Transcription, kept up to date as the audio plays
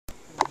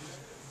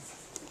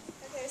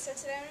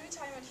So today I'm going to be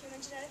talking about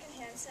human genetic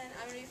enhancement.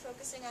 I'm going to be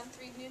focusing on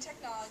 3 new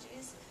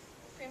technologies: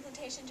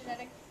 pre-implantation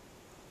genetic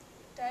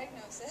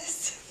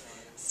diagnosis,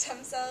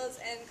 stem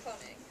cells, and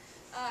cloning.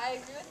 I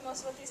agree with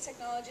most of what these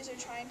technologies are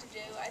trying to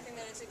do. I think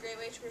that it's a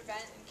great way to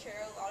prevent and cure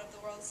a lot of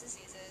the world's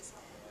diseases.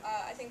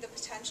 I think the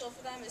potential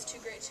for them is too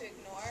great to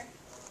ignore,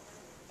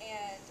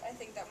 and I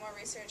think that more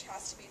research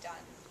has to be done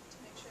to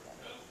make sure that.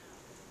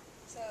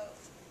 So,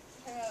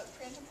 talking about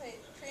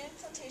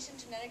pre-implantation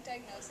genetic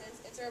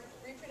diagnosis, it's a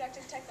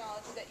reproductive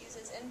technology that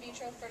uses in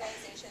vitro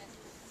fertilization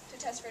to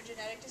test for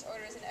genetic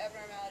disorders and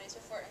abnormalities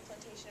before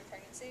implantation of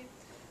pregnancy.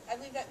 I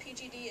believe that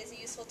PGD is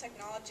a useful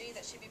technology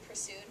that should be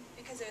pursued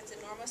because of its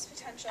enormous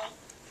potential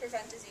to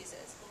prevent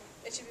diseases.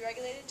 It should be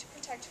regulated to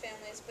protect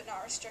families, but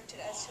not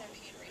restricted as to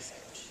impede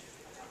research.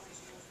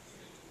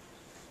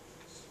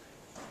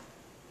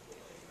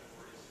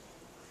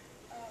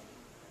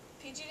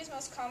 PGD's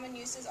most common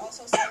uses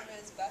also serve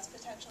as best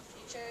potential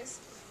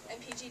features,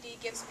 and PGD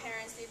gives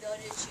parents the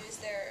ability to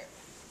choose their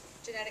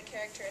genetic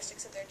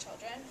characteristics of their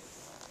children.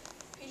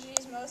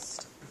 PGD's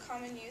most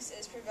common use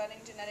is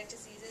preventing genetic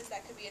diseases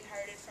that could be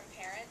inherited from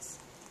parents.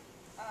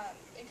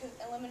 It could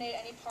eliminate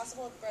any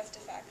possible birth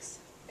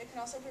defects. It can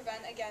also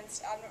prevent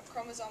against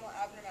chromosomal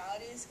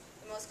abnormalities.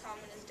 The most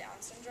common is Down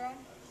syndrome.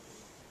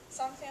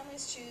 Some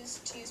families choose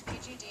to use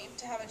PGD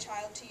to have a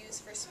child to use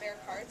for spare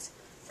parts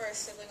for a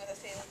sibling with a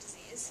fatal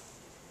disease.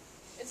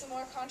 It's a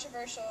more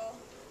controversial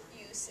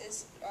use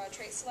is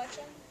trait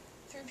selection.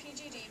 Through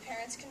PGD,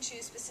 parents can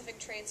choose specific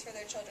traits for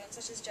their children,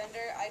 such as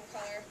gender, eye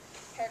color,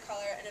 hair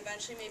color, and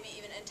eventually maybe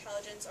even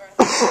intelligence or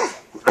athleticism.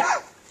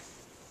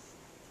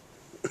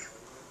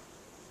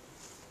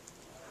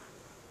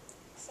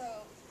 So,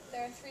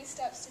 there are 3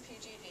 steps to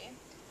PGD.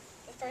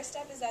 The first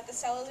step is that the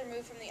cell is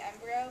removed from the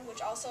embryo,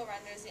 which also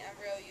renders the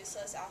embryo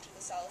useless after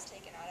the cell is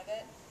taken out of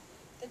it.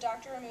 The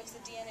doctor removes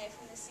the DNA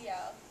from the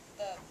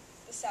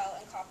cell,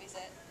 and copies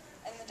it,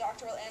 and the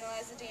doctor will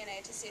analyze the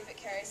DNA to see if it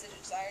carries the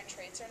desired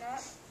traits or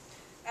not.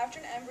 After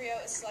an embryo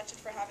is selected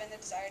for having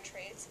the desired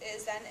traits, it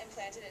is then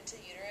implanted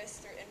into the uterus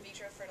through in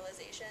vitro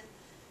fertilization.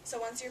 So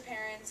once your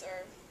parents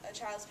or a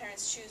child's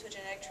parents choose what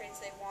genetic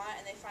traits they want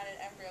and they find an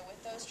embryo with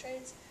those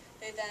traits,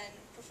 they then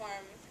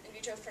perform in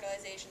vitro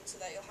fertilization so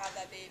that you'll have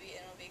that baby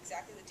and it'll be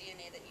exactly the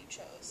DNA that you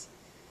chose.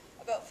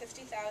 About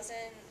 50,000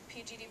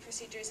 PGD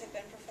procedures have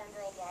been performed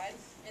worldwide,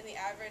 and the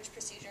average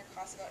procedure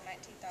costs about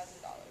 $19,000.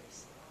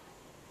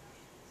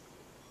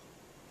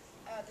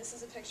 This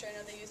is a picture. I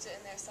know they used it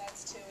in their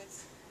slides too.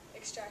 It's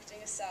extracting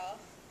a cell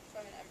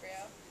from an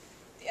embryo.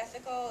 The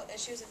ethical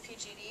issues of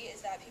PGD is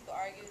that people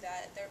argue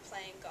that they're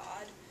playing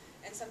God,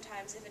 and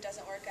sometimes if it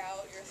doesn't work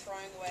out, you're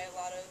throwing away a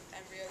lot of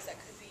embryos that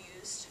could be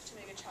used to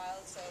make a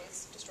child, so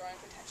it's destroying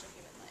potential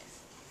human life.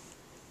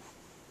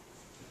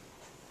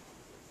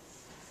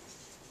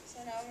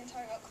 So now I'm going to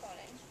talk about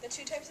cloning. The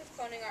 2 types of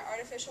cloning are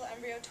artificial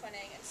embryo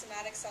twinning and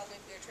somatic cell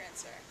nuclear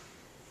transfer.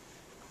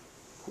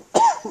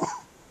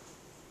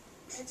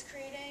 It's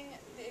creating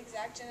the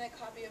exact genetic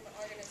copy of an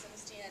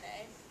organism's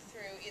DNA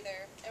through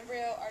either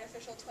embryo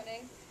artificial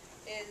twinning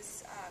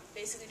is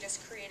basically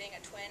just creating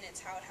a twin. It's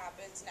how it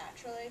happens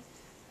naturally.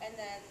 And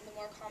then the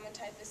more common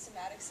type is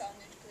somatic cell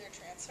nuclear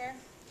transfer.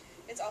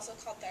 It's also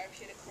called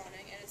therapeutic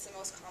cloning, and it's the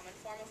most common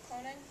form of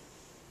cloning.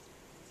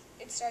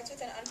 It starts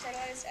with an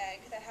unfertilized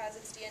egg that has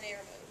its DNA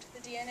removed.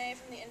 The DNA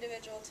from the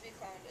individual to be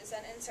cloned is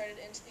then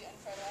inserted into the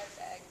unfertilized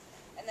egg,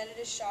 and then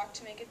it is shocked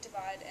to make it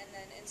divide and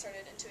then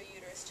inserted into a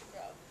uterus to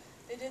grow.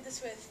 They did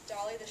this with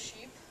Dolly the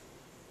sheep.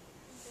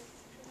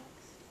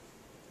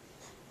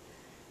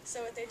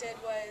 So what they did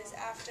was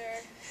after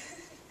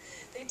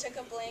they took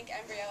a blank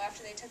embryo,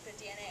 after they took the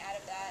DNA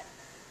out of that,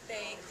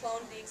 they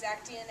cloned the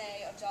exact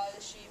DNA of Dolly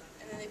the sheep,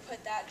 and then they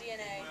put that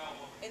DNA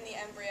in the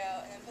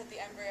embryo, and then put the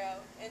embryo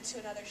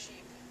into another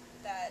sheep,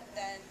 that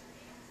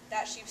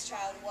sheep's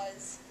child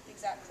was the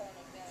exact clone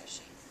of the other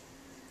sheep.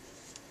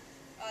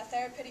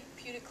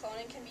 Therapeutic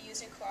cloning can be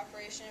used in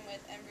cooperation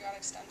with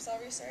embryonic stem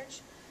cell research,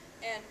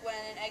 and when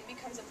an egg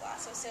becomes a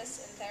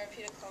blastocyst in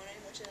therapeutic cloning,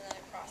 which is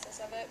another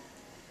process of it,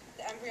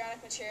 the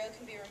embryonic material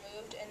can be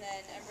removed and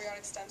then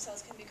embryonic stem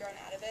cells can be grown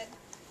out of it.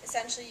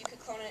 Essentially, you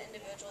could clone an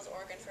individual's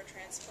organ for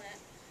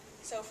transplant.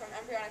 So from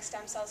embryonic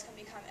stem cells can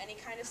become any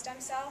kind of stem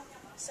cell.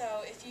 So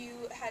if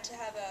you had to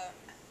have a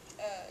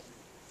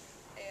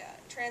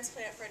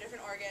transplant for a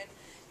different organ,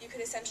 you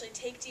could essentially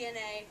take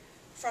DNA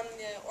from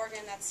the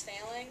organ that's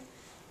failing,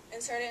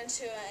 insert it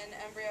into an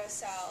embryo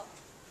stem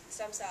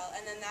cell,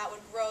 and then that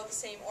would grow the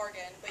same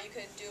organ, but you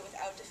could do it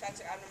without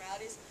defects or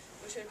abnormalities,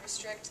 which would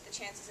restrict the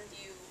chances of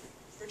you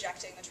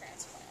rejecting the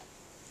transplant.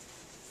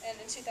 And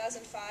in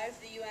 2005,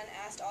 the UN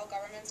asked all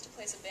governments to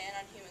place a ban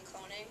on human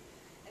cloning,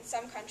 and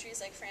some countries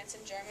like France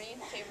and Germany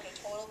favored a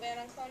total ban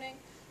on cloning,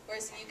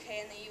 whereas the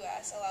UK and the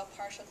US allow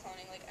partial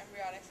cloning like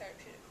embryonic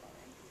therapeutic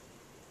cloning.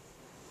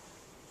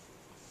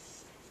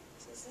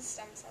 So this is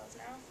stem cells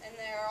now, and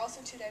there are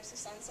also 2 types of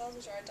stem cells,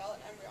 which are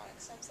adult and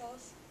embryonic stem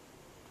cells.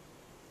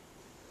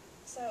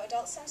 So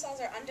adult stem cells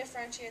are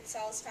undifferentiated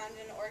cells found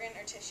in an organ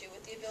or tissue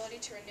with the ability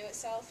to renew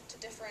itself to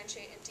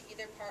differentiate into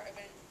either part of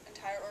an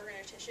entire organ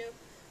or tissue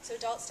So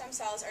adult stem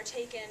cells are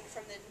taken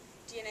from the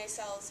DNA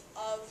cells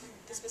of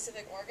the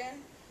specific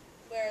organ,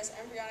 whereas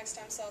embryonic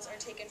stem cells are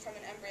taken from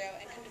an embryo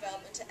and can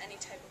develop into any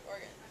type of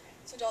organ.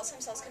 So adult stem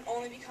cells can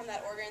only become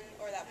that organ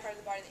or that part of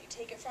the body that you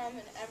take it from,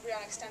 and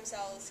embryonic stem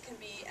cells can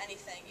be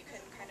anything. You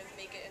can kind of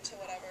make it into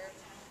whatever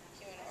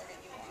human organ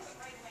you want.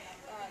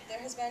 There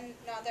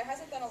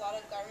hasn't been a lot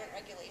of government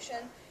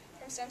regulation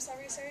from stem cell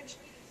research.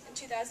 In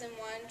 2001,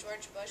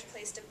 George Bush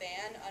placed a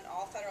ban on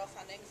all federal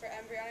funding for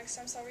embryonic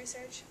stem cell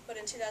research, but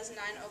in 2009,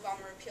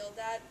 Obama repealed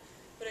that,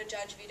 but a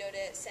judge vetoed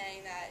it,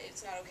 saying that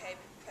it's not okay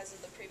because of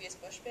the previous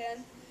Bush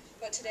ban.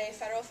 But today,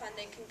 federal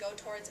funding can go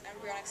towards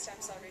embryonic stem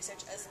cell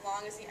research as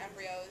long as the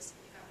embryos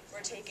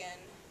were taken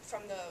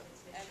from the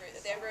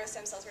embryo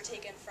stem cells were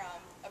taken from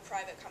a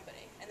private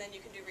company, and then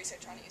you can do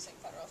research on it using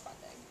federal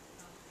funding.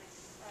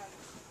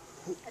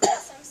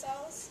 Adult stem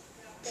cells,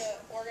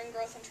 the organ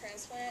growth and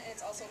transplant, and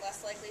it's also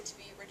less likely to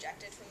be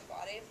rejected from the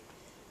body.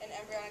 And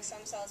embryonic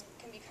stem cells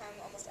can become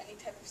almost any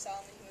type of cell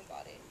in the human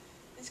body.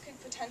 This could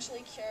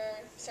potentially cure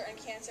certain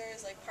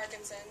cancers like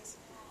Parkinson's,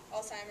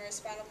 Alzheimer's,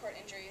 spinal cord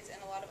injuries, and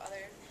a lot of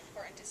other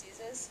important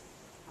diseases.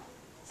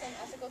 Some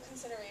ethical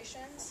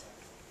considerations.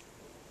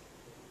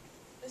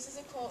 This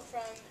is a quote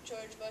from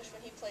George Bush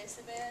when he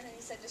placed the ban, and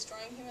he said,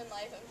 "Destroying human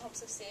life in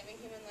hopes of saving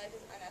human life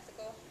is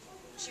unethical."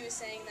 She was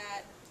saying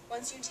that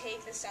once you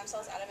take the stem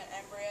cells out of an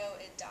embryo,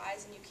 it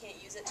dies and you can't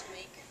use it to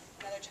make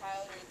another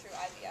child or through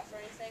IVF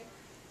or anything.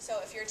 So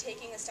if you're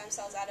taking the stem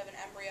cells out of an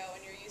embryo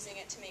and you're using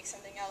it to make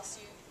something else,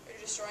 you are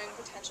destroying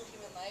potential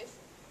human life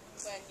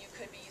when you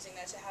could be using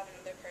that to have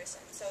another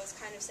person. So it's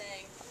kind of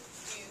saying,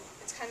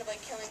 it's kind of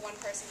like killing one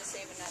person to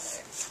save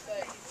another,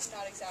 but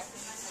not exactly,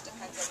 because it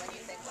depends on when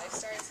you think life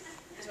starts.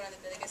 It's one of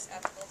the biggest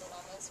ethical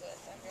dilemmas with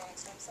embryonic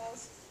stem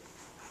cells.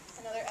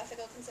 Another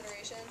ethical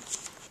consideration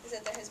is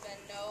that there has been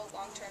no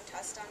long-term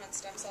tests done on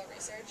stem cell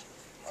research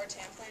or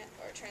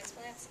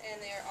transplants, and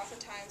they are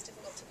oftentimes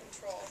difficult to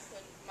control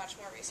when much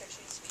more research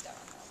needs to be done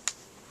on them.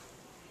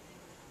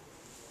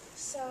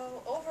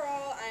 So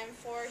overall, I'm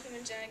for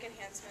human genetic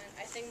enhancement.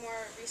 I think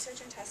more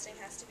research and testing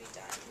has to be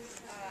done.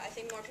 I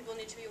think more people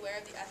need to be aware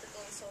of the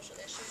ethical and social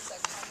issues that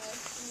come with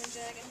human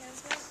genetic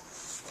enhancement.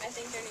 I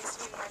think there needs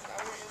to be more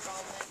government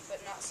involvement,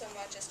 but not so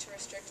much as to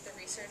restrict the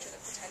research or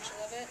the potential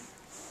of it.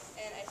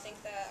 And I think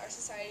that our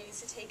society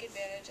needs to take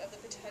advantage of the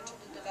potential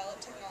to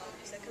develop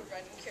technologies that could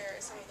prevent and cure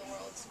some of the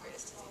world's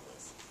greatest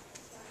diseases.